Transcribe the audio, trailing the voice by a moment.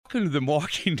welcome to the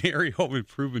Milwaukee NARI Home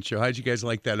Improvement Show. How'd you guys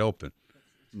like that open?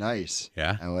 Nice.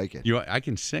 Yeah, I like it. I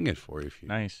can sing it for you if you.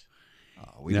 Nice.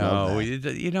 Oh, we love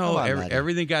that. Come on, Maddie.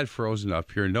 Everything got frozen up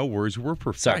here. No worries. We're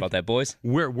Sorry about that, boys.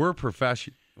 We're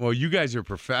professional. Well, you guys are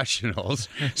professionals.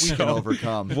 We can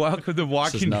overcome. Welcome to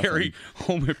Milwaukee nothing. NARI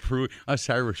Home Improvement. Us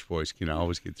Irish boys can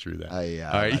always get through that. All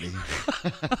right.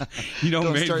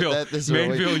 Don't start that this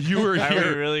early. Mainville, you were Are we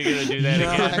here. really going to do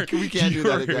that again? We can't do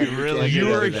that again. You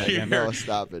were here. No,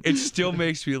 stop it. It still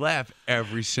makes me laugh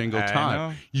every single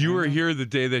time. You were here the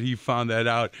day that he found that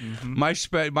out.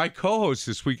 Mm-hmm. My co-host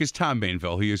this week is Tom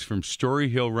Mainville. He is from Story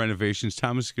Hill Renovations.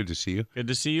 Thomas, good to see you. Good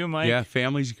to see you, Mike. Yeah,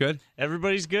 family's good?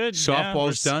 Everybody's good.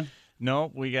 Softball's done?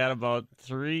 No, we got about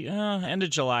end of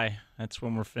July. That's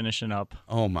when we're finishing up.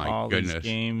 Oh, my goodness. All these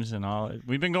games and all.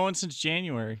 We've been going since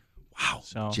January. Wow.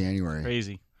 So January.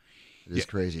 Crazy. It is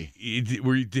crazy.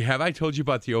 Have I told you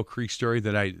about the Oak Creek story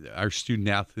that our student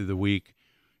athlete of the week,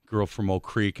 girl from Oak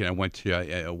Creek, and I went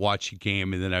to watch a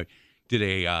game, and then I did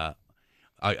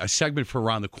a segment for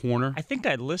Around the Corner. I think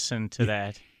I listened to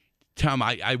that. Tom,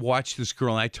 I watched this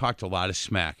girl, and I talked a lot of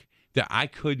smack. That I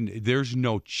couldn't. There's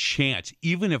no chance.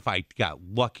 Even if I got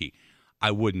lucky,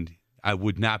 I would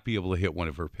not be able to hit one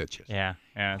of her pitches. Yeah.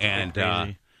 And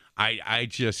crazy.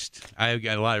 I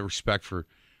got a lot of respect for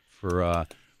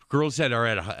girls that are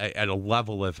at a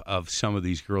level of some of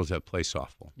these girls that play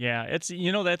softball. Yeah, it's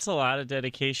that's a lot of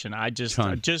dedication. I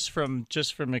just from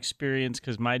experience,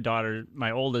 because my daughter,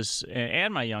 my oldest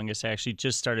and my youngest actually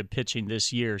just started pitching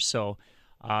this year, so.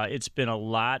 It's been a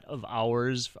lot of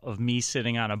hours of me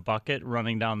sitting on a bucket,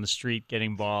 running down the street,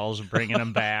 getting balls, bringing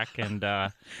them back, and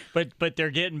but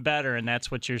they're getting better, and that's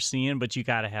what you're seeing. But you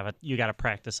got to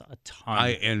practice a ton.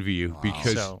 I envy you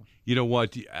because you know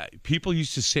what? People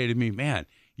used to say to me, "Man,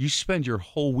 you spend your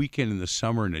whole weekend in the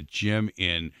summer in a gym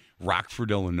in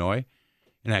Rockford, Illinois,"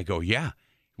 and I go, "Yeah,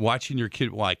 watching your kid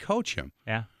while I coach him."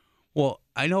 Yeah. Well,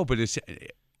 I know, but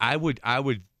I would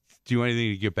do anything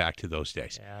to get back to those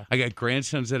days. Yeah. I got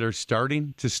grandsons that are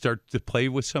starting to play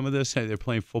with some of this. They're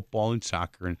playing football and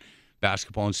soccer and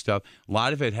basketball and stuff. A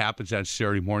lot of it happens on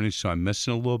Saturday morning, so I'm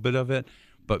missing a little bit of it.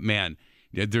 But, man,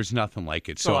 there's nothing like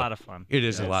it. It's a lot of fun. It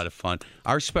is a lot of fun.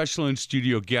 Our special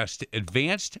in-studio guest,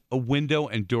 Advanced Window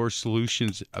and Door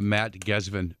Solutions, Matt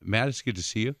McGivern. Matt, it's good to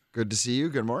see you. Good to see you.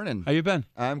 Good morning. How you been?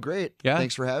 I'm great. Yeah?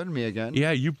 Thanks for having me again.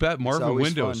 Yeah, you bet. Marvin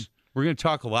Windows. Fun. We're going to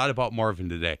talk a lot about Marvin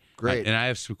today. Great. And I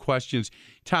have some questions.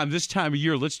 Tom, this time of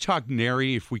year, let's talk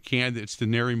NARI if we can. It's the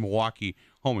NARI Milwaukee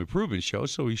Home Improvement Show,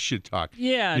 so we should talk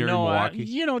NARI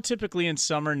Milwaukee. Typically in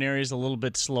summer, NARI is a little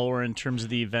bit slower in terms of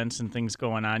the events and things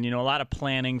going on. A lot of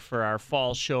planning for our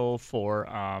fall show, for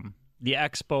the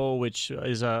Expo, which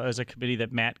is a committee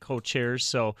that Matt co-chairs.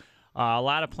 So a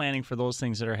lot of planning for those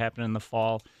things that are happening in the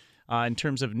fall. In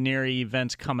terms of NARI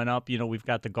events coming up, you know, we've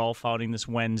got the golf outing this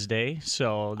Wednesday,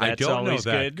 so that's always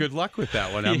know that. Good. Good luck with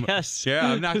that one. Yes. Yeah,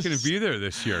 I'm not going to be there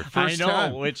this year. First I know,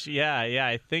 time. which,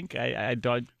 I think I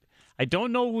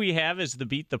don't know who we have as the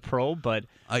Beat the Pro, but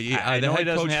I know he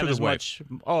doesn't have as much.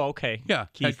 Oh, okay. Yeah,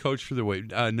 Keith. Head coach for the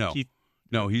Wave. No. Keith.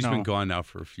 No, he's been gone now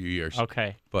for a few years.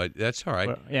 Okay. But that's all right.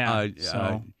 Well, yeah, so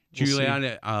we'll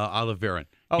Juliana Oliveran.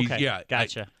 Okay,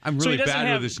 gotcha. I'm really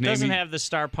bad with his name. Doesn't have the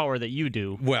star power that you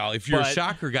do. Well, if you're a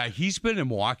soccer guy, he's been in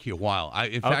Milwaukee a while.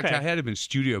 In fact, I had him in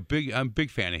studio. I'm a big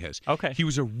fan of his. Okay. He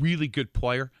was a really good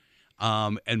player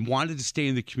and wanted to stay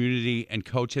in the community and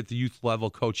coach at the youth level,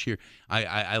 coach here.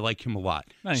 I like him a lot.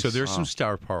 Nice. So there's some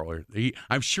star power.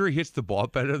 I'm sure he hits the ball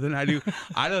better than I do.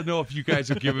 I don't know if you guys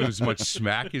will give him as much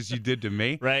smack as you did to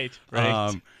me. Right.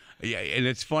 Yeah, and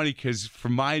it's funny because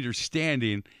from my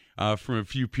understanding – from a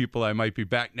few people, I might be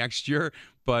back next year,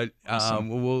 but awesome.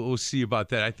 we'll see about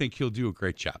that. I think he'll do a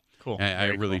great job. Cool. I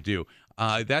really do.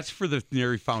 That's for the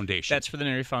NARI Foundation. That's for the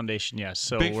NARI Foundation, yes.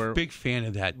 So we're big fan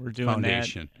of that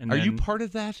foundation. That, Are you part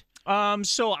of that?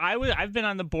 So I've been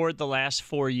on the board the last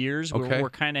 4 years. Okay.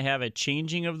 We're kind of have a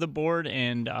changing of the board,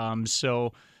 and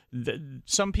so.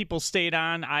 Some people stayed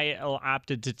on. I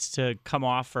opted to come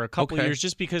off for a couple of years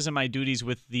just because of my duties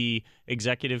with the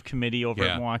executive committee over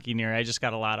at Milwaukee NARI. I just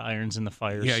got a lot of irons in the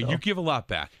fire. Yeah, so. you give a lot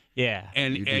back. Yeah,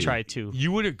 and try to.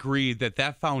 You would agree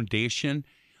that foundation,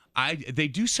 they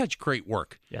do such great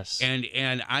work. Yes. And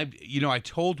I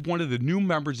told one of the new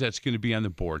members that's going to be on the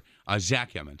board,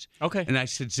 Zach Emmons. Okay. And I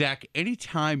said, Zach,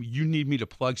 anytime you need me to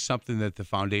plug something that the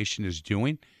foundation is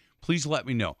doing, please let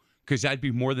me know. Because I'd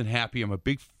be more than happy. I'm a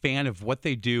big fan of what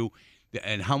they do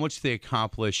and how much they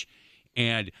accomplish.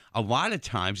 And a lot of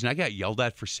times, and I got yelled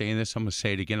at for saying this, I'm going to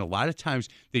say it again, a lot of times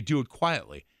they do it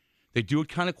quietly. They do it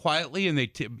kind of quietly, and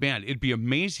man, it'd be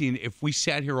amazing if we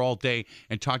sat here all day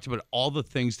and talked about all the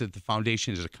things that the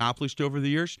foundation has accomplished over the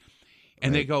years.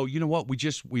 And they go, you know what?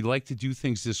 We like to do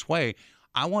things this way.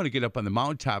 I want to get up on the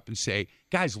mountaintop and say,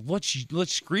 guys, let's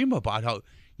scream about how,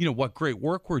 what great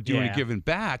work we're doing and giving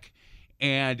back.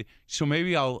 And so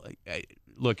maybe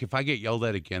look, if I get yelled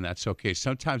at again, that's okay.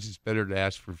 Sometimes it's better to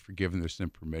ask for forgiveness than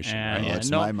permission. Right?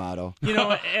 That's my motto.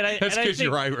 That's because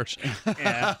you're Irish.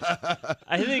 Yeah.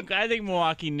 I think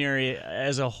Milwaukee NARI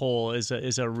as a whole is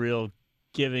a real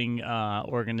giving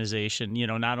organization.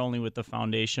 Not only with the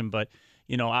foundation, but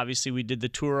obviously we did the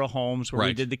tour of homes where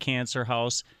we did the cancer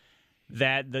house.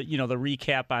 The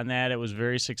recap on that, it was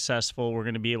very successful. We're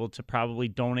going to be able to probably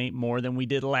donate more than we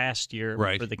did last year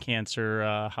for the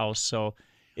cancer house. So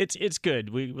it's good.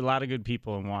 A lot of good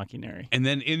people in Milwaukee NARI. And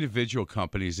then individual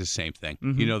companies, the same thing.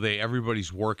 Mm-hmm.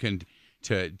 Everybody's working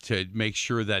to make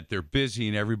sure that they're busy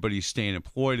and everybody's staying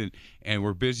employed, and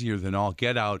we're busier than all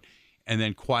get out. And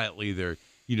then quietly they're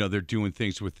doing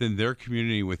things within their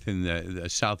community, within the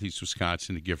Southeast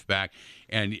Wisconsin to give back.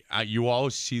 And you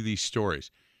always see these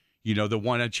stories. The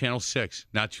one on Channel 6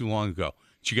 not too long ago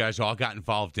that you guys all got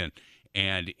involved in.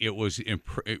 And it was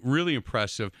really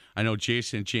impressive. I know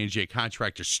Jason and J&J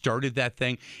Contractor started that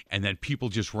thing, and then people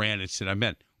just ran and said, I'm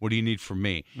in. What do you need from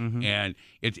me? Mm-hmm. And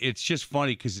it's just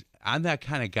funny because I'm that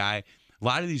kind of guy. A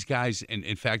lot of these guys, and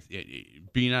in fact,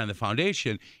 being on the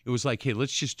foundation, it was like, hey,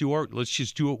 let's just do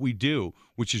what we do,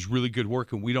 which is really good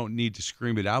work, and we don't need to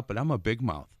scream it out. But I'm a big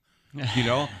mouth.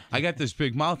 I got this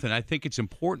big mouth, and I think it's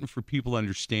important for people to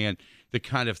understand the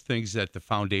kind of things that the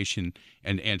foundation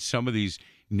and some of these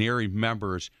NARI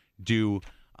members do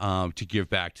to give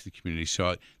back to the community.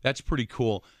 So that's pretty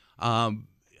cool.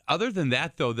 Other than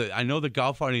that, though, I know the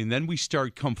golf outing, and then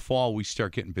come fall, we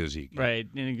start getting busy again. Right,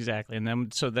 exactly. And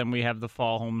then we have the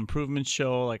fall home improvement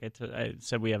show. Like I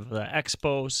said, we have the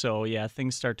expo. So, yeah,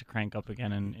 things start to crank up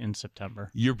again in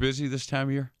September. You're busy this time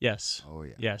of year? Yes. Oh,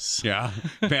 yeah. Yes. Yeah.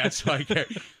 That's like dude,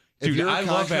 if you're a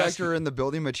contractor in the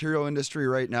building material industry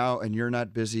right now and you're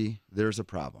not busy, there's a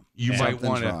problem. You might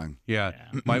want to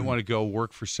might want to go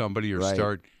work for somebody or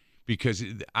start. Because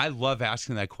I love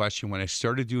asking that question. When I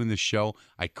started doing the show,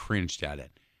 I cringed at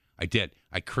it. I did.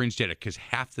 I cringed at it because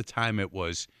half the time it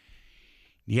was,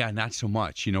 not so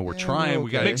much. We're trying.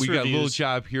 Okay. We got a little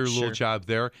job here, a little job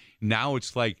there. Now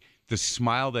it's like the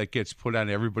smile that gets put on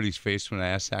everybody's face when I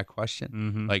ask that question.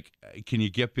 Mm-hmm. Like, can you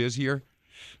get busier?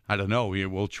 I don't know.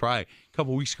 We'll try. A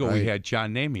couple weeks ago, we had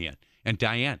John Namian and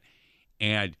Diane.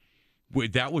 And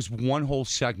that was one whole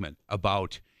segment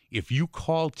about if you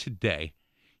call today,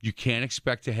 you can't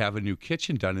expect to have a new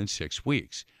kitchen done in 6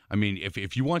 weeks. I mean,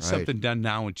 if you want something done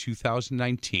now in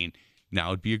 2019,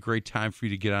 now would be a great time for you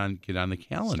to get on the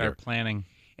calendar. Start planning.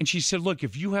 And she said, look,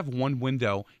 if you have one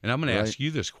window, and I'm going to ask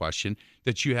you this question,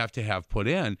 that you have to have put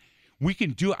in, we can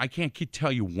do it. I can't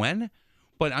tell you when,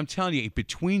 but I'm telling you,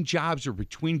 between jobs or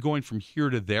between going from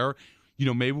here to there,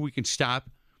 maybe we can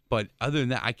stop. But other than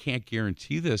that, I can't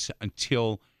guarantee this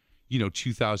until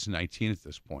 2019 at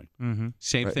this point. Mm-hmm.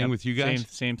 Same thing with you guys?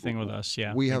 Same thing with us,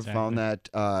 yeah. We have found that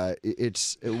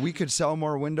we could sell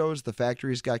more windows. The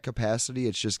factory's got capacity.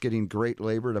 It's just getting great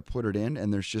labor to put it in,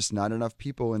 and there's just not enough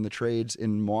people in the trades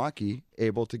in Milwaukee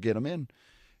able to get them in.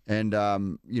 And,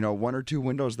 one or two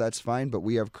windows, that's fine, but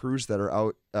we have crews that are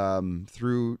out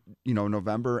through,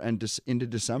 November and into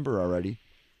December already,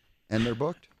 and they're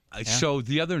booked. So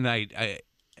the other night,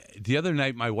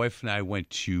 my wife and I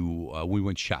went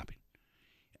shopping.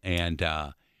 And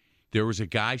there was a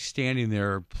guy standing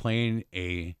there playing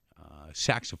a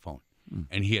saxophone,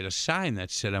 and he had a sign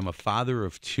that said, "I'm a father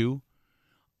of two.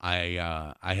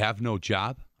 I have no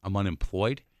job. I'm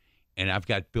unemployed, and I've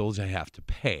got bills I have to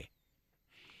pay."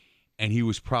 And he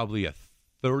was probably a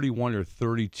 31 or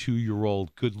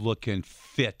 32-year-old, good-looking,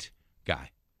 fit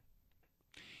guy.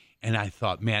 And I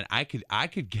thought, man, I could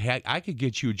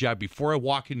get you a job before I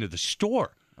walk into the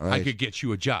store. Right. I could get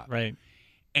you a job. Right.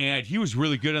 And he was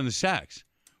really good on the sax,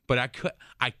 but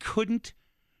I couldn't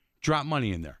drop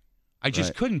money in there. I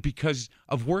just couldn't because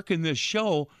of working this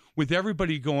show with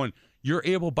everybody going, you're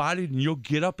able-bodied and you'll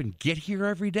get up and get here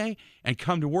every day and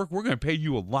come to work. We're going to pay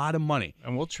you a lot of money.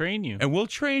 And we'll train you.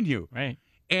 Right.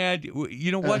 And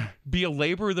you know what? Be a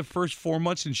laborer the first 4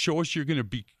 months and show us you're going to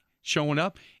be showing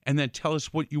up, and then tell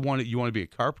us what you want. You want to be a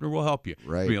carpenter? We'll help you.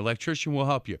 Right. Be an electrician? We'll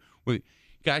help you.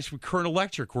 Guys from Current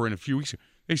Electric were in a few weeks ago.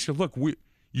 They said, look,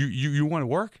 you want to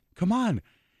work? Come on.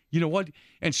 You know what?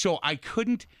 And so I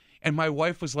couldn't, and my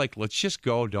wife was like, let's just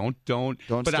go. Don't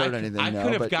but start anything. I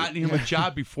could have gotten him a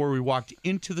job before we walked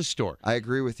into the store. I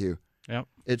agree with you. Yep.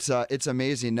 It's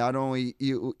amazing. Not only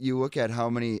you look at how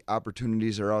many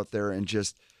opportunities are out there and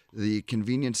just the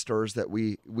convenience stores that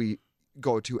we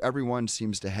go to, everyone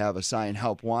seems to have a sign,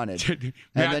 help wanted.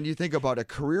 And then you think about a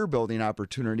career building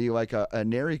opportunity like a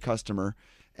NARI customer,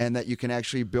 and that you can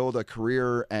actually build a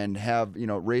career and have,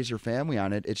 raise your family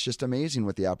on it. It's just amazing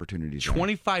what the opportunities are.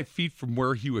 25 feet from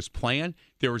where he was playing,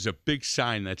 there was a big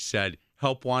sign that said,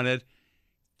 help wanted,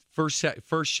 first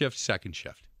shift, second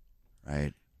shift.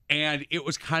 Right. And it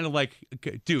was kind of like,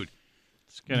 dude,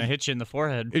 it's gonna hit you in the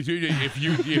forehead. If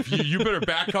you better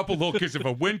back up a little, because if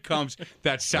a wind comes,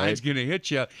 that sign's gonna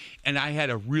hit you. And I had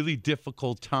a really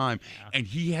difficult time. Yeah. And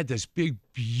he had this big,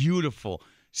 beautiful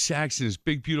Saxon, this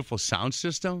big, beautiful sound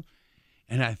system.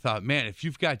 And I thought, man, if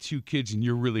you've got 2 kids and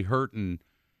you're really hurting,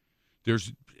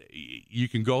 you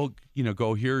can go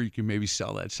here. You can maybe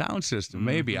sell that sound system.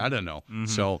 Maybe, I don't know. Mm-hmm.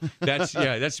 So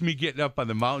that's me getting up on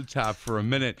the mountaintop for a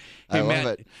minute. Hey, I love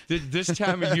Matt, it. This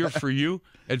time of year for you,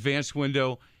 Advanced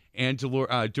Window and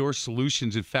Door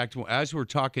Solutions. In fact, as we're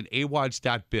talking,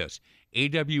 awads.biz,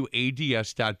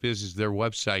 awads.biz is their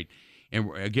website. And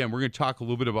again, we're going to talk a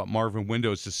little bit about Marvin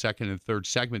Windows, the second and third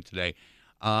segment today.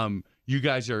 You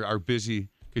guys are busy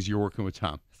because you're working with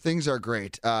Tom. Things are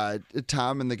great.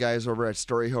 Tom and the guys over at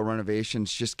Story Hill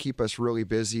Renovations just keep us really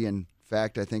busy. In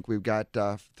fact, I think we've got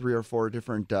 3 or 4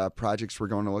 different projects we're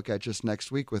going to look at just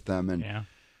next week with them.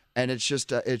 And it's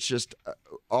just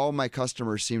all my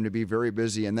customers seem to be very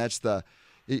busy. And that's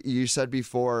you said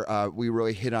before, we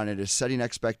really hit on it, is setting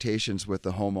expectations with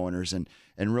the homeowners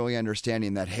and really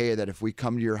understanding that, hey, that if we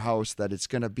come to your house, that it's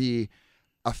going to be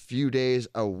a few days,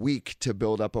 a week to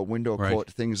build up a window quote,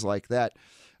 things like that.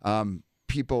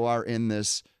 People are in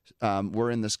this,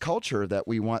 we're in this culture that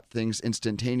we want things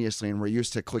instantaneously, and we're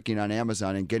used to clicking on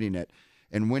Amazon and getting it.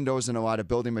 And windows and a lot of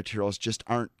building materials just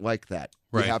aren't like that.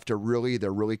 Right. You have to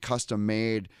they're really custom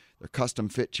made. They're custom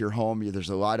fit to your home.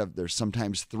 There's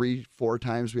sometimes 3-4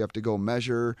 times we have to go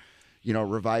measure,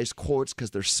 revise quotes,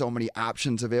 because there's so many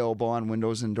options available on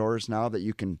windows and doors now that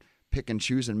you can pick and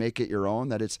choose and make it your own,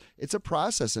 that it's a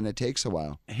process and it takes a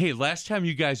while. Hey, last time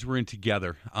you guys were in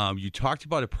together, you talked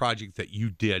about a project that you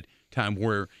did, Tom,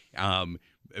 where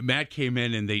Matt came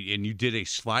in and you did a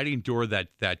sliding door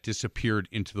that disappeared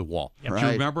into the wall. Yep. Do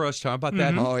you remember us talking about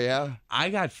that? Mm-hmm. Oh, yeah. I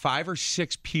got 5 or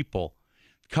 6 people,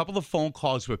 a couple of phone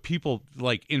calls with people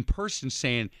like in person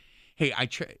saying, hey,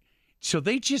 so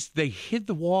they hid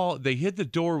the wall, they hid the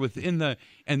door within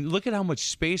and look at how much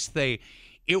space they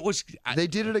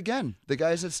did it again. The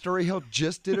guys at Story Hill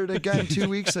just did it again 2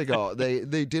 weeks ago.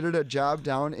 They did it a job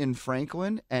down in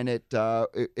Franklin, and it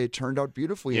turned out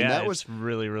beautifully. Yeah, and that was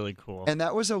really, really cool. And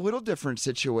that was a little different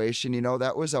situation.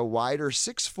 That was a wider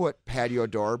 6-foot patio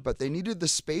door, but they needed the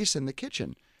space in the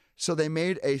kitchen. So they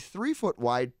made a 3-foot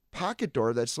wide pocket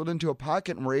door that slid into a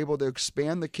pocket, and were able to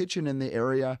expand the kitchen in the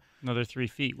area another 3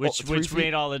 feet, which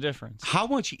made all the difference. How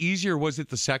much easier was it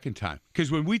the second time? Because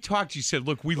when we talked, you said,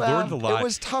 look, we learned a lot. It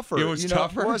was tougher. It was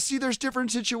tougher? Well, see, there's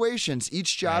different situations.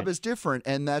 Each job is different,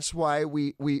 and that's why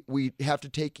we have to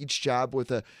take each job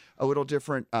with a little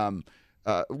different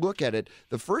look at it.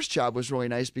 The first job was really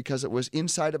nice because it was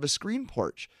inside of a screen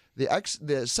porch.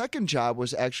 The second job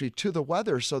was actually to the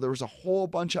weather, so there was a whole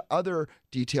bunch of other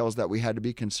details that we had to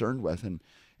be concerned with,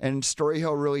 and Story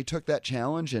Hill really took that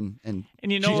challenge and head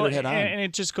on. And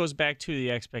it just goes back to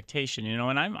the expectation,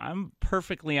 and I'm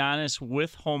perfectly honest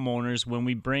with homeowners when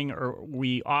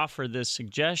we offer this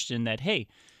suggestion that, hey,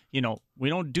 we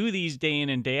don't do these day in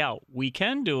and day out. We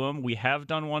can do them. We have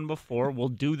done one before. We'll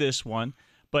do this one.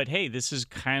 But, hey, this is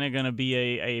kind of going to be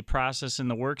a process in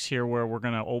the works here where we're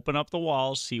going to open up the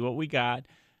walls, see what we got.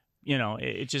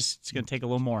 It's going to take a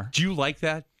little more. Do you like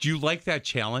that? Do you like that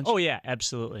challenge? Oh, yeah,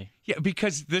 absolutely. Yeah,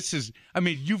 because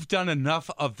you've done enough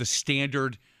of the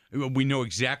standard. We know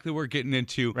exactly what we're getting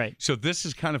into. Right. So this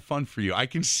is kind of fun for you. I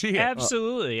can see it.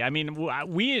 Absolutely.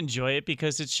 We enjoy it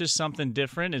because it's just something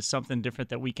different. It's something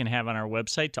different that we can have on our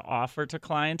website to offer to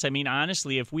clients.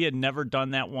 Honestly, if we had never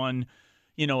done that one,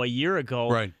 a year ago,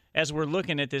 right, as we're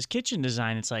looking at this kitchen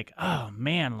design, it's like, oh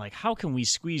man, like how can we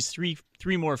squeeze three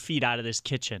more feet out of this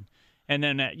kitchen? And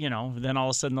then, then all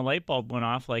of a sudden the light bulb went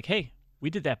off like, hey, we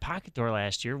did that pocket door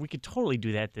last year. We could totally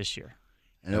do that this year.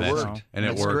 And it worked. And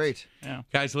it worked. Great. Yeah.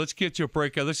 Guys, let's get to a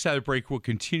break. On this side of the break, we'll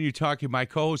continue talking. My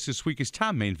co-host this week is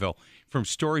Tom Mainville from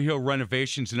Story Hill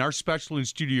Renovations, and our special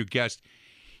in-studio guest,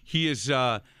 he is,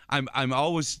 I'm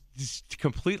always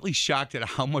completely shocked at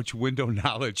how much window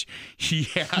knowledge he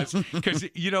has. Because,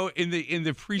 in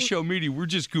the pre-show meeting, we're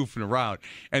just goofing around.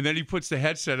 And then he puts the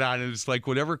headset on, and it's like,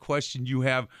 whatever question you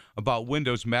have about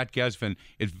windows, Matt McGivern,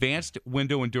 Advanced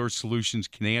Window and Door Solutions,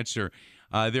 can answer.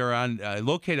 They're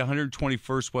located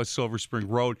 121st West Silver Spring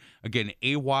Road. Again,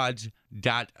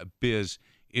 awads.biz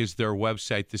is their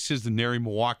website. This is the NARI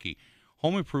Milwaukee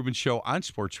Home Improvement Show on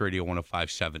Sports Radio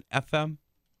 105.7 FM,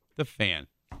 The Fan.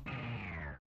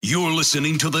 You're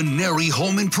listening to the NARI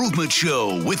Home Improvement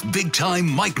Show with big-time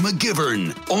Mike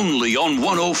McGivern, only on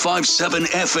 105.7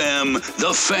 FM,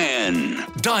 The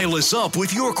Fan. Dial us up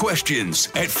with your questions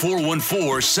at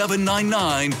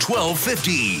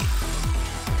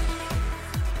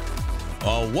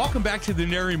 414-799-1250. Welcome back to the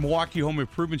NARI Milwaukee Home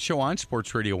Improvement Show on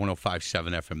Sports Radio 105.7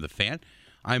 FM, The Fan.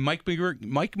 I'm Mike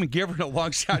McGivern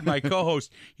alongside my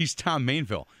co-host. He's Tom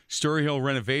Mainville, Story Hill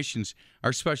Renovations.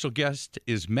 Our special guest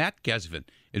is Matt Gesvin,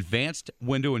 Advanced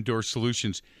Window and Door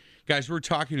Solutions. Guys, we're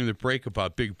talking in the break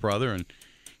about Big Brother and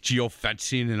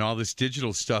geofencing and all this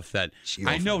digital stuff that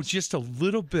I know just a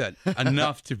little bit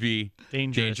enough to be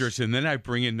dangerous. And then I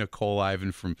bring in Nicole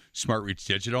Ivan from Smart Reach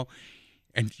Digital.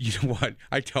 And you know what?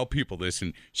 I tell people this,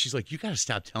 and she's like, you got to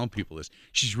stop telling people this.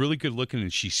 She's really good looking,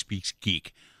 and she speaks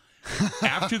geek.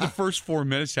 After the first 4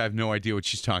 minutes, I have no idea what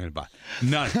she's talking about.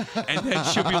 None. And then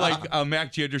she'll be like,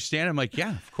 Mac, do you understand? I'm like,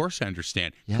 yeah, of course I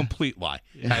understand. Yeah. Complete lie.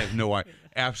 Yeah. I have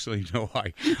absolutely no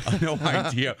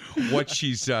idea what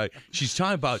she's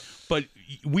talking about. But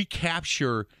we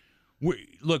capture,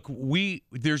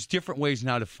 there's different ways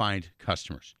now to find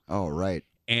customers. Oh, right.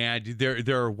 And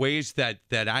there are ways that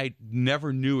I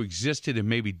never knew existed and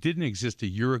maybe didn't exist a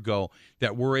year ago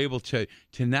that we're able to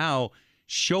now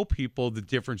show people the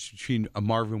difference between a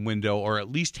Marvin window, or at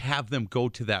least have them go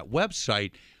to that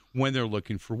website when they're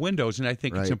looking for windows. And I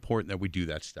think it's important that we do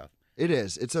that stuff. It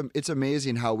is. It's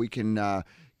amazing how we can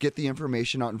get the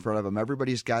information out in front of them.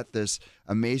 Everybody's got this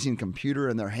amazing computer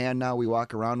in their hand now we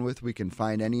walk around with. We can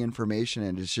find any information,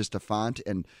 and it's just a font.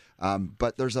 And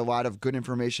but there's a lot of good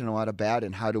information, a lot of bad,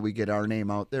 and how do we get our name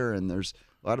out there? And there's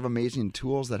a lot of amazing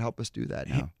tools that help us do that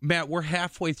now. Hey, Matt, we're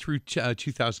halfway through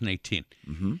 2018.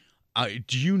 Mm-hmm.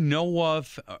 Do you know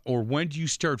of, or when do you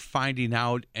start finding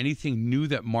out anything new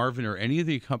that Marvin or any of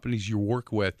the companies you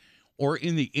work with, or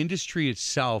in the industry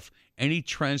itself, any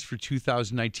trends for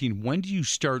 2019? When do you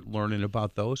start learning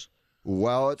about those?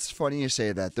 Well, it's funny you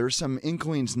say that. There's some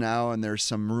inklings now, and there's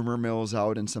some rumor mills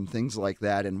out and some things like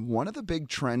that. And one of the big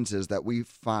trends is that we've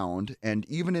found, and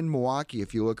even in Milwaukee,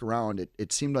 if you look around,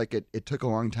 it seemed like it took a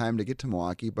long time to get to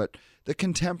Milwaukee, but the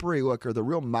contemporary look, or the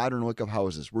real modern look of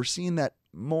houses, we're seeing that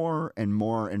more and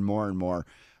more and more and more.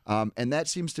 And that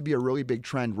seems to be a really big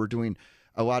trend. We're doing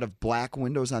a lot of black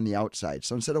windows on the outside.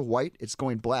 So instead of white, it's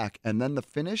going black. And then the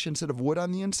finish, instead of wood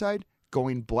on the inside,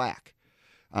 going black.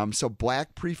 So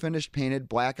black, pre-finished, painted,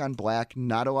 black on black,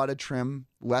 not a lot of trim,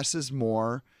 less is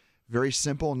more, very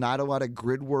simple, not a lot of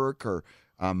grid work or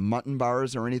mutton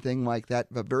bars or anything like that,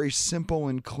 but very simple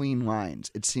and clean lines.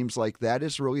 It seems like that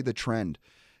is really the trend.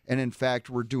 And in fact,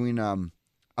 we're doing a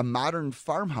modern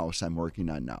farmhouse I'm working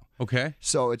on now. Okay.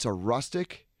 So it's a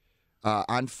rustic,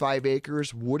 on 5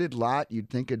 acres, wooded lot. You'd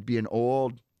think it'd be an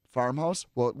old farmhouse.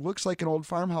 Well, it looks like an old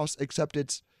farmhouse, except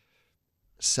it's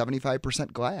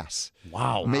 75% glass.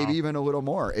 Wow. Maybe even a little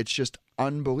more. It's just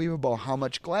unbelievable how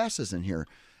much glass is in here.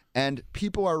 And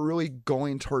people are really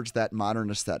going towards that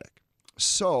modern aesthetic.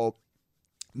 So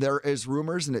there is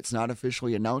rumors, and it's not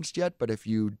officially announced yet, but if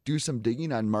you do some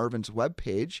digging on Marvin's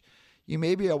webpage, you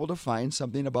may be able to find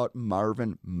something about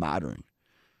Marvin Modern.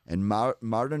 And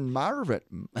Marvin,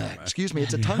 excuse me,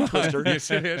 it's a tongue twister.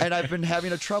 Yes, it is. And I've been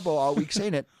having a trouble all week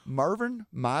saying it. Marvin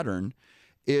Modern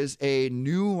is a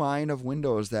new line of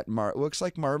windows that looks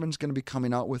like Marvin's going to be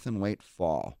coming out with in late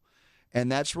fall.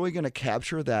 And that's really going to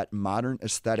capture that modern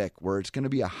aesthetic where it's going to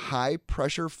be a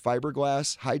high-pressure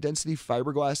fiberglass, high-density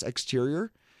fiberglass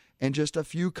exterior and just a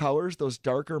few colors, those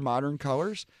darker modern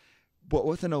colors, but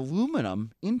with an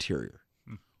aluminum interior.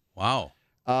 Wow.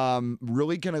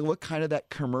 Really going to look kind of that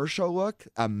commercial look,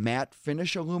 a matte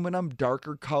finish aluminum,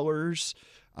 darker colors,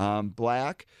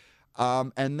 black.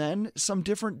 And then some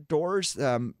different doors.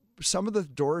 Some of the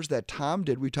doors that Tom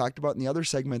did, we talked about in the other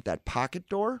segment, that pocket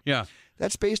door. Yeah.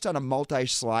 That's based on a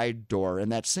multi-slide door.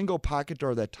 And that single pocket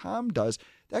door that Tom does,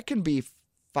 that can be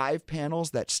 5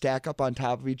 panels that stack up on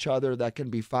top of each other. That can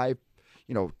be 2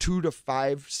 to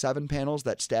 5, 7 panels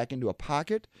that stack into a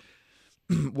pocket.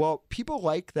 Well, people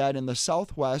like that in the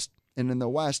Southwest and in the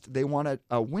West. They want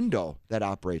a window that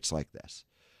operates like this.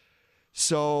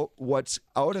 So what's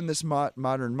out in this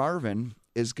modern Marvin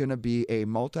is going to be a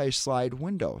multi-slide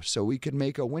window. So we could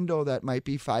make a window that might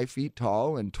be 5 feet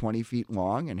tall and 20 feet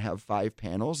long and have 5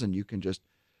 panels, and you can just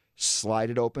slide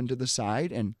it open to the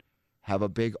side and have a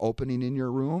big opening in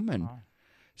your room. And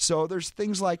So there's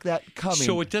things like that coming.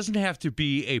 So it doesn't have to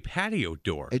be a patio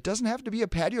door. It doesn't have to be a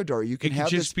patio door. You can It have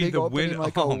could this just be big the opening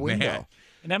like a window. Man.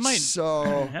 And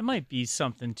that might be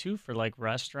something too for like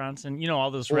restaurants and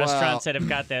all those restaurants that have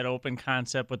got that open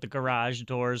concept with the garage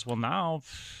doors. Well, now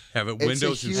have it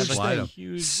windows and slide them.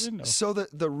 Huge window. So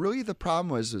the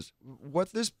problem is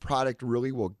what this product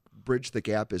really will bridge the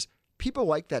gap is people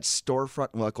like that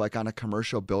storefront look like on a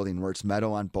commercial building where it's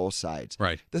metal on both sides.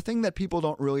 Right. The thing that people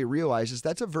don't really realize is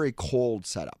that's a very cold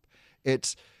setup.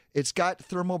 It's got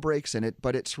thermal breaks in it,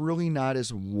 but it's really not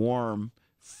as warm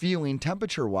feeling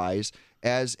temperature-wise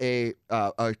as a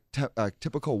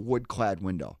typical wood-clad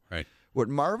window. Right. What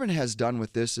Marvin has done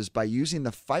with this is by using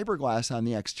the fiberglass on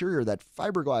the exterior, that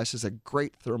fiberglass is a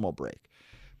great thermal break.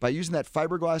 By using that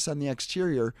fiberglass on the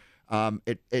exterior,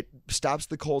 it stops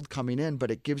the cold coming in,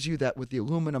 but it gives you that with the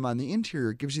aluminum on the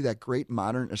interior, it gives you that great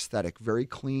modern aesthetic, very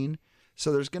clean.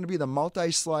 So there's going to be the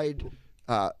multi-slide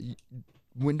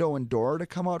window and door to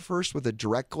come out first with a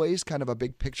direct glaze, kind of a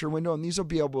big picture window, and these will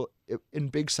be able in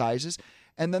big sizes.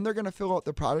 And then they're going to fill out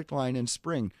the product line in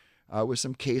spring with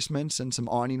some casements and some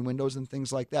awning windows and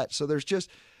things like that. So there's just,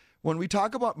 when we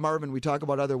talk about Marvin, we talk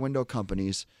about other window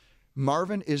companies.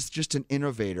 Marvin is just an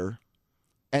innovator,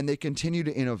 and they continue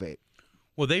to innovate.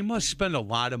 Well, they must spend a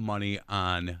lot of money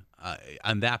on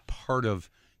that part of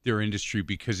their industry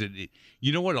because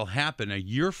you know what'll happen a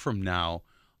year from now,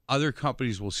 other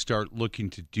companies will start looking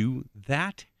to do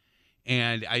that.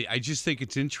 And I just think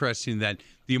it's interesting that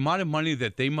the amount of money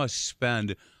that they must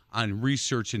spend on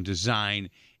research and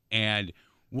design, and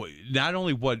not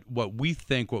only what we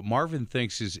think, what Marvin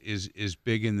thinks is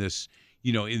big in this,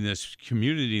 in this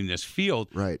community, in this field,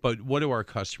 right? But what are our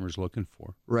customers looking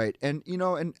for? Right. And,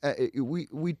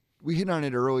 we hit on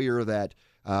it earlier that,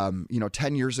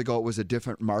 10 years ago, it was a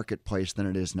different marketplace than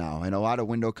it is now. And a lot of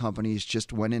window companies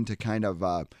just went into kind of,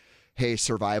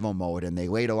 survival mode, and they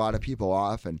laid a lot of people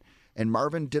off. And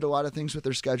Marvin did a lot of things with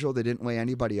their schedule. They didn't lay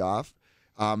anybody off.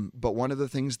 But one of the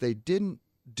things they didn't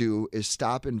do is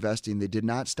stop investing. They did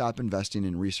not stop investing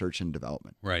in research and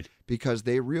development. Right. Because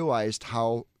they realized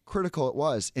how critical it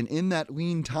was. And in that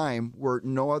lean time where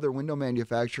no other window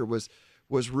manufacturer was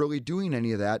really doing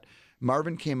any of that,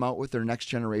 Marvin came out with their next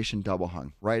generation double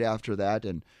hung right after that.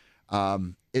 And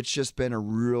it's just been a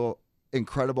real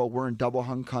incredible. We're in double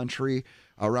hung country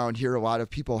around here. A lot of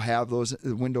people have those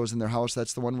windows in their house.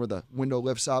 That's the one where the window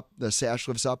lifts up, the sash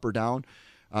lifts up or down.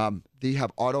 They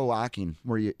have auto locking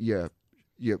where you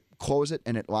close it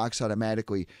and it locks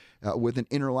automatically with an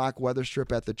interlock weather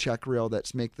strip at the check rail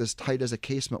that's make this tight as a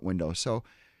casement window. So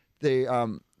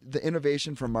the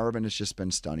innovation from Marvin has just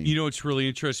been stunning. It's really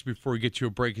interesting before we get to a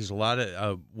break is a lot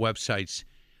of websites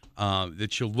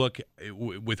that you look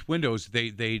with windows.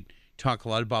 They talk a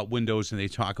lot about windows, and they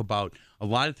talk about a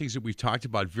lot of things that we've talked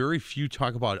about. Very few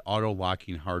talk about auto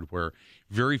locking hardware.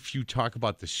 Very few talk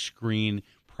about the screen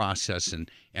process and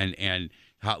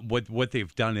how, what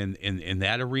they've done in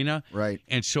that arena. Right.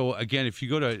 And so again, if you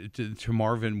go to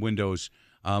Marvin Windows,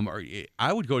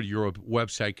 I would go to your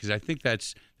website because I think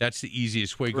that's the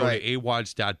easiest way. Go to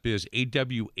awads.biz,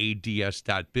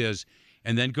 awads.biz,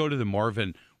 and then go to the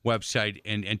Marvin website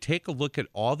and take a look at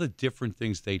all the different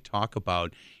things they talk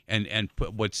about and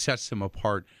what sets them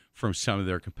apart from some of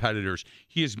their competitors.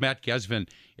 He is Matt McGivern,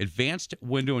 Advanced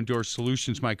Window and Door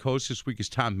Solutions. My co-host this week is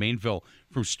Tom Mainville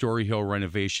from Story Hill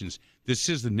Renovations. This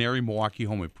is the NARI Milwaukee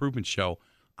Home Improvement Show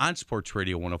on Sports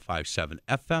Radio 105.7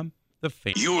 FM. The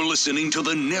Fan. You're listening to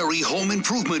the NARI Home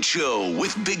Improvement Show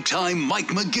with big-time Mike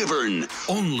McGivern,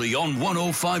 only on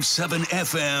 105.7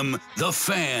 FM, The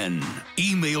Fan.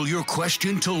 Email your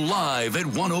question to live at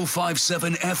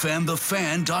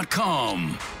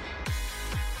 105.7fmthefan.com.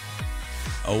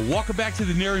 Welcome back to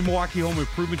the NARI Milwaukee Home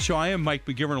Improvement Show. I am Mike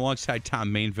McGivern alongside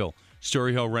Tom Mainville,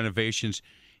 Story Hill Renovations,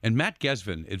 and Matt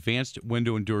McGivern, Advanced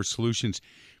Window and Door Solutions.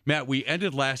 Matt, we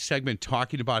ended last segment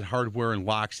talking about hardware and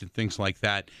locks and things like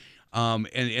that.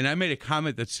 And I made a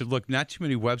comment that said, look, not too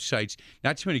many websites,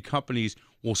 not too many companies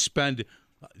will spend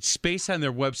space on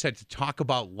their website to talk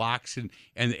about locks and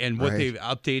what they've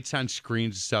updates on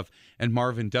screens and stuff. And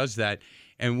Marvin does that.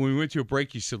 And when we went to a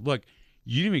break, you said, look,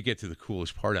 you didn't even get to the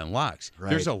coolest part on locks. Right.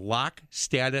 There's a lock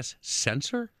status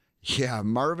sensor. Yeah,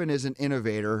 Marvin is an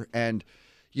innovator. And,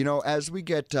 as we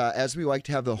like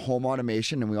to have the home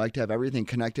automation and we like to have everything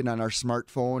connected on our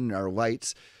smartphone, our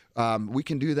lights, we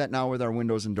can do that now with our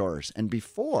windows and doors. And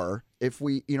before, if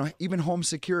we, even home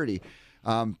security,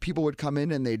 people would come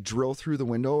in and they'd drill through the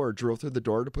window or drill through the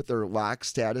door to put their lock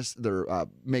status, their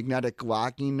magnetic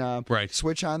locking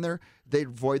switch on there.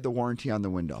 They'd void the warranty on the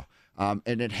window.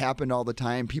 And it happened all the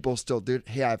time. People still did,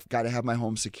 hey, I've got to have my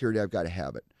home security. I've got to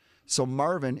have it. So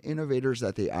Marvin, innovators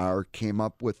that they are, came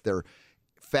up with their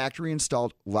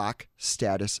factory-installed lock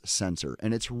status sensor,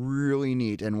 and it's really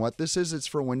neat. And what this is, it's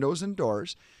for windows and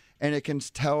doors, and it can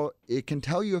tell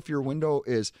you if your window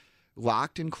is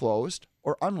locked and closed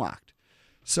or unlocked.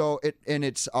 So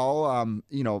it's all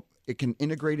it can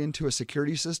integrate into a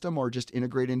security system or just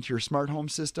integrate into your smart home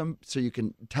system, so you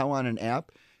can tell on an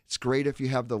app. It's great if you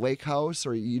have the lake house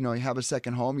or you have a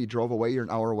second home. You drove away, you're an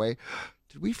hour away.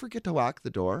 Did we forget to lock the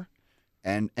door?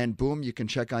 And boom, you can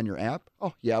check on your app.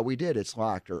 Oh, yeah, we did. It's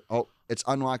locked. Or, oh, it's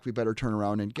unlocked. We better turn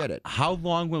around and get it. How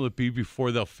long will it be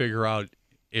before they'll figure out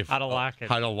how to lock it?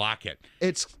 How to lock it?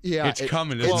 It's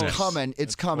coming.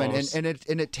 It's coming,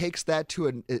 and it takes that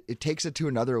to it takes it to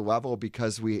another level,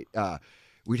 because we'd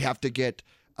have to get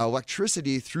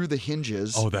electricity through the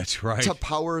hinges. Oh, that's right. To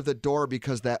power the door,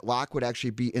 because that lock would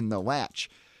actually be in the latch,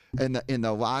 in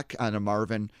the lock on a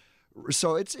Marvin.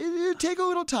 So it'd take a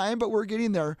little time, but we're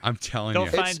getting there. I'm telling you.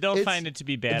 Don't find it to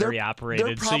be battery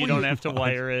operated, so you don't have to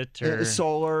wire it. Or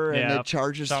solar, and it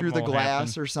charges through the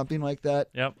glass or something like that.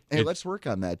 Yep. Hey, let's work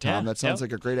on that, Tom. That sounds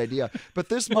like a great idea. But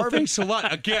this Well, Marvin... thanks a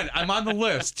lot. Again, I'm on the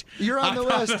list. You're on the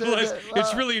list.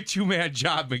 It's really a two-man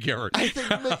job, McGivern. I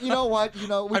think, you know what?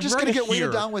 We're just going to get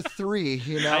weighted down with 3,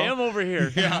 I am over here.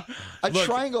 Yeah.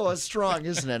 Triangle is strong,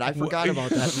 isn't it? I forgot about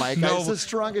that, Mike. No, it's the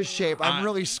strongest shape. I'm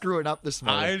really screwing up this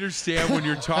morning. I understand when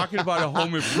you're talking about a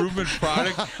home improvement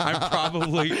product, I'm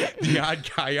probably the odd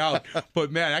guy out.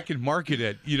 But man, I can market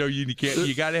it.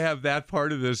 You got to have that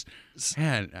part of this.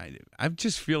 Man, I'm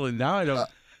just feeling now. I don't.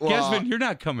 Gasman, you're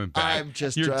not coming back.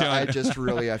 You're done. I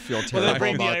feel terrible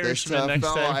bring the about this. Irishman next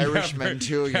fellow time. Irishman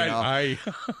too.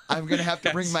 I'm gonna have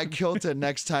to bring my kilt in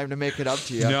next time to make it up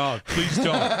to you. No, please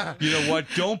don't. You know what?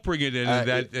 Don't bring it in.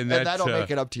 And that'll make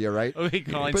it up to you, right? We'll be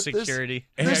calling security.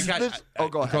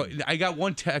 Go ahead. I got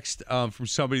one text from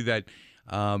somebody that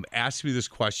asked me this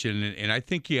question, and I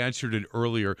think you answered it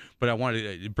earlier, but I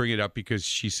wanted to bring it up because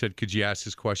she said, could you ask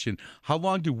this question? How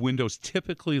long do windows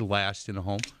typically last in a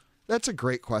home? That's a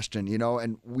great question,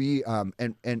 and we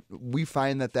we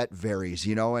find that varies,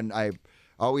 and I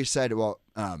always said,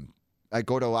 I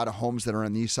go to a lot of homes that are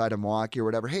on the east side of Milwaukee or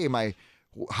whatever. Hey, my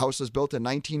house was built in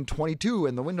 1922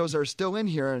 and the windows are still in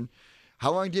here, and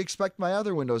how long do you expect my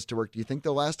other windows to work? Do you think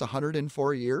they'll last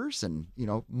 104 years? And,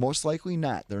 most likely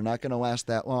not. They're not going to last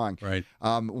that long. Right.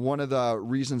 One of the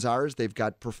reasons is they've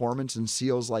got performance and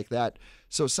seals like that.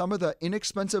 So some of the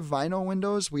inexpensive vinyl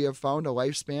windows, we have found a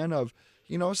lifespan of,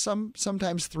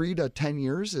 sometimes 3 to 10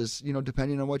 years is,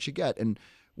 depending on what you get. And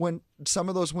when some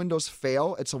of those windows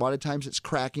fail, it's a lot of times it's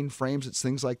cracking frames, it's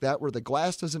things like that where the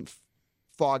glass doesn't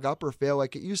fog up or fail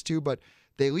like it used to, but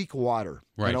they leak water.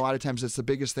 Right. And a lot of times it's the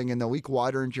biggest thing, and they'll leak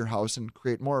water into your house and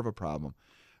create more of a problem.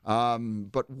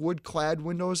 But wood-clad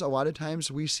windows, a lot of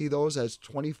times we see those as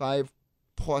 25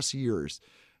 plus years.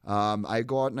 I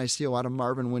go out and I see a lot of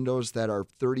Marvin windows that are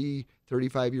 30,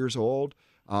 35 years old.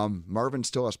 Marvin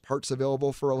still has parts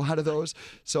available for a lot of those,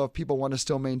 so if people want to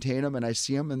still maintain them, and I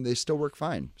see them, and they still work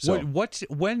fine. So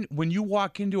when you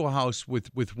walk into a house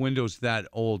with windows that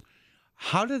old,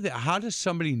 how does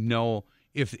somebody know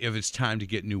if it's time to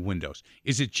get new windows?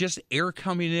 Is it just air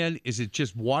coming in? Is it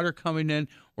just water coming in,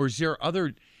 or is there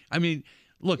other? I mean,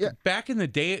 look, back in the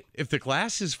day, if the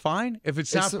glass is fine, if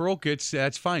it's not broke,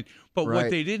 that's fine. But what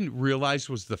they didn't realize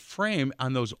was the frame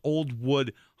on those old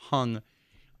wood hung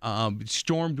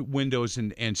stormed windows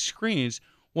and screens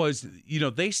was,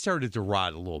 they started to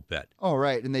rot a little bit. Oh,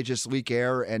 right. And they just leak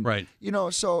air. And, right.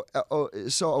 So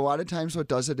a lot of times what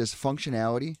does it is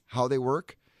functionality, how they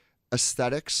work,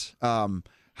 aesthetics,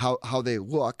 how they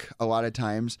look a lot of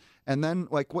times. And then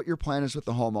like what your plan is with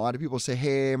the home. A lot of people say,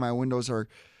 hey, my windows are,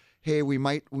 hey, we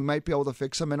might be able to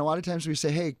fix them. And a lot of times we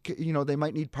say, hey, they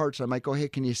might need parts. I might go, hey,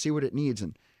 can you see what it needs?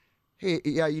 And hey,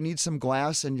 yeah, you need some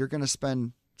glass, and you're going to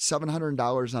spend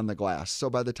 $700 on the glass. So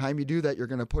by the time you do that, you're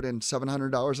going to put in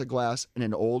 $700 of glass in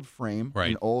an old frame,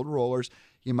 and old rollers.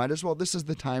 You might as well, this is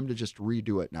the time to just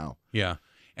redo it now. Yeah.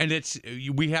 And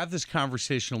we have this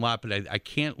conversation a lot, but I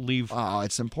can't leave. Oh,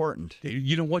 it's important.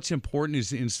 What's important is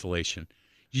the installation.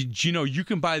 You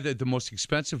can buy the most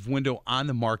expensive window on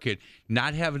the market,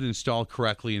 not have it installed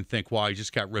correctly, and think, well, I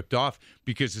just got ripped off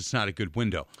because it's not a good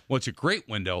window. Well, it's a great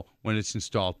window when it's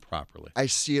installed properly. I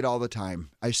see it all the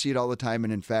time.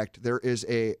 And in fact, there is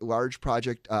a large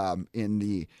project in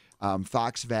the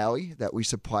Fox Valley that we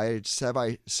supplied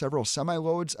several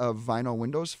semi-loads of vinyl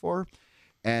windows for.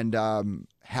 And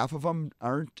half of them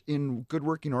aren't in good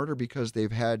working order because they've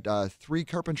had 3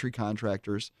 carpentry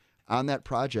contractors on that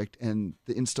project and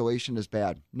the installation is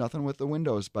bad. Nothing with the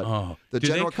windows, but the Did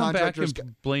general they come contractors back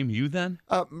and blame you then?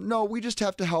 No, we just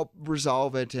have to help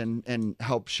resolve it and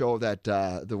help show that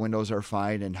the windows are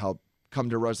fine and help come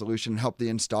to resolution and help the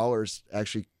installers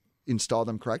actually install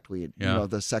them correctly,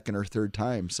 the second or third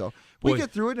time. So we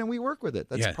get through it and we work with it.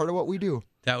 That's part of what we do.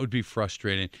 That would be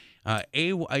frustrating.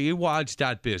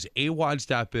 awads.biz,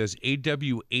 awads.biz,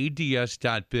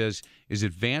 awads.biz is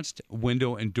Advanced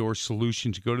Window and Door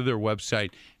Solutions. Go to their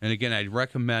website, and again, I'd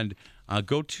recommend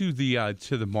go to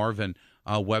the Marvin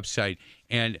website.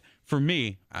 And for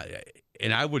me,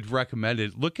 and I would recommend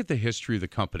it. Look at the history of the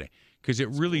company because it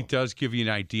really does give you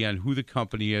an idea on who the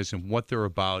company is and what they're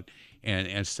about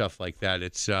and stuff like that.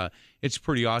 It's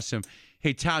pretty awesome.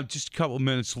 Hey, Tom, just a couple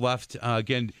minutes left.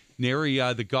 Again,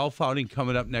 NARI, the golf outing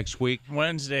coming up next week.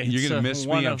 Wednesday. You're going to miss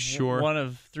me, I'm sure. One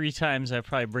of 3 times I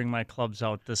probably bring my clubs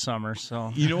out this summer.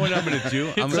 So you know what I'm going to do?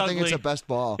 I think it's the best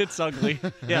ball. It's ugly.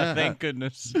 Yeah, thank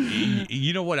goodness.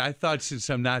 You know what? I thought since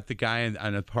I'm not the guy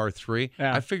on a par 3,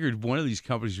 I figured one of these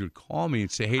companies would call me and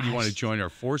say, hey, do you want to join our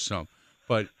foursome?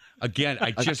 But again,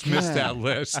 I just missed that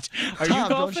list. Are Tom, you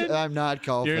golfing? I'm not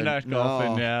golfing. You're not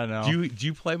golfing. No. Yeah, no. Do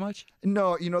you play much?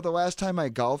 No, the last time I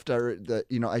golfed,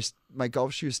 my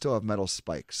golf shoes still have metal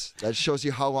spikes. That shows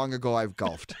you how long ago I've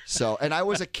golfed. So, and I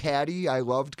was a caddy. I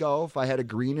loved golf. I had a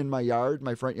green in my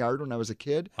front yard when I was a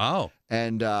kid. Oh.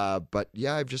 And but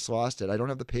yeah, I've just lost it. I don't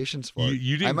have the patience for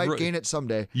it. I might gain it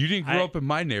someday. You didn't grow up in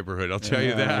my neighborhood, I'll tell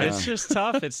you that. It's just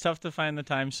tough. It's tough to find the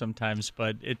time sometimes,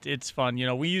 but it's fun.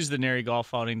 We use the NARI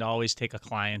golf outing to always take a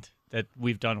client that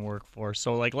we've done work for.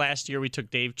 So like last year we took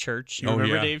Dave Church. You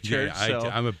remember Dave Church?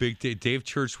 Yeah, I'm a big Dave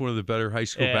Church, one of the better high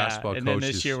school basketball coaches. And then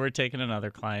this year we're taking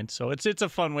another client. So it's a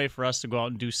fun way for us to go out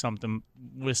and do something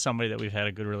with somebody that we've had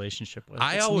a good relationship with.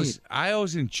 I always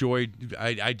enjoyed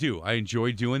I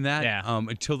enjoy doing that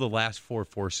until the last 4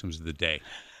 foursomes of the day.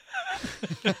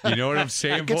 You know what I'm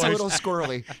saying, boys? It gets a little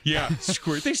squirrely. Yeah,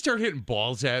 they start hitting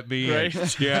balls at me.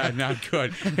 Right? Yeah, not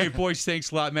good. Hey, boys,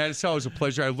 thanks a lot, man. It's always a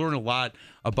pleasure. I learn a lot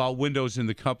about windows and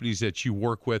the companies that you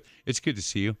work with. It's good to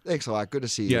see you. Thanks a lot. Good to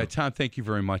see you. Yeah, Tom, thank you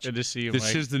very much. Good to see you, This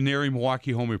Mike. is the NARI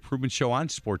Milwaukee Home Improvement Show on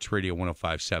Sports Radio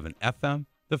 105.7 FM,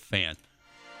 The Fan.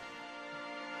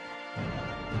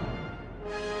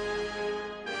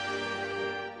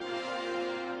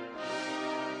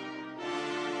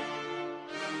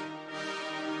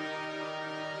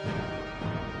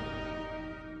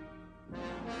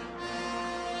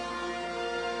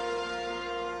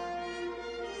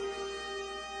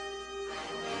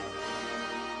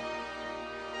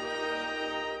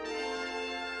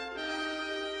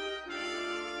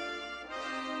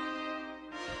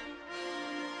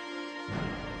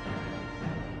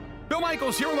 Bill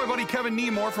Michaels here with my buddy Kevin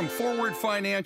Nemore from Forward Financial.